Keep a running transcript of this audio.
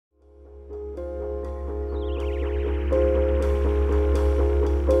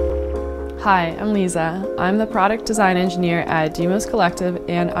Hi, I'm Lisa. I'm the product design engineer at DMOS Collective,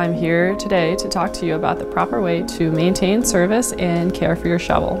 and I'm here today to talk to you about the proper way to maintain, service, and care for your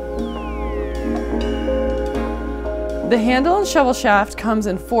shovel. The handle and shovel shaft comes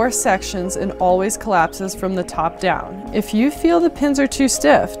in 4 sections and always collapses from the top down. If you feel the pins are too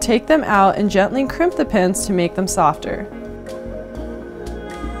stiff, take them out and gently crimp the pins to make them softer.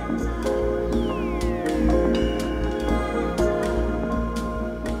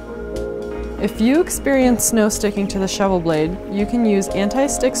 If you experience snow sticking to the shovel blade, you can use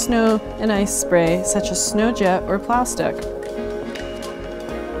anti-stick snow and ice spray such as Snow Jet or Plow Stick.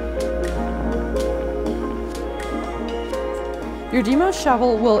 Your DMOS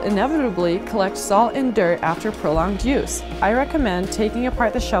shovel will inevitably collect salt and dirt after prolonged use. I recommend taking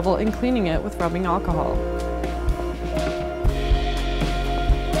apart the shovel and cleaning it with rubbing alcohol.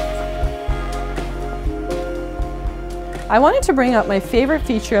 I wanted to bring up my favorite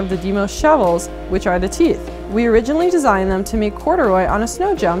feature of the DMOS shovels, which are the teeth. We originally designed them to make corduroy on a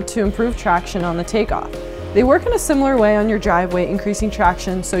snow jump to improve traction on the takeoff. They work in a similar way on your driveway, increasing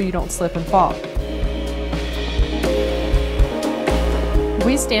traction so you don't slip and fall.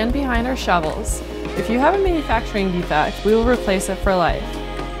 We stand behind our shovels. If you have a manufacturing defect, we will replace it for life.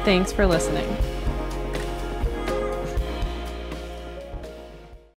 Thanks for listening.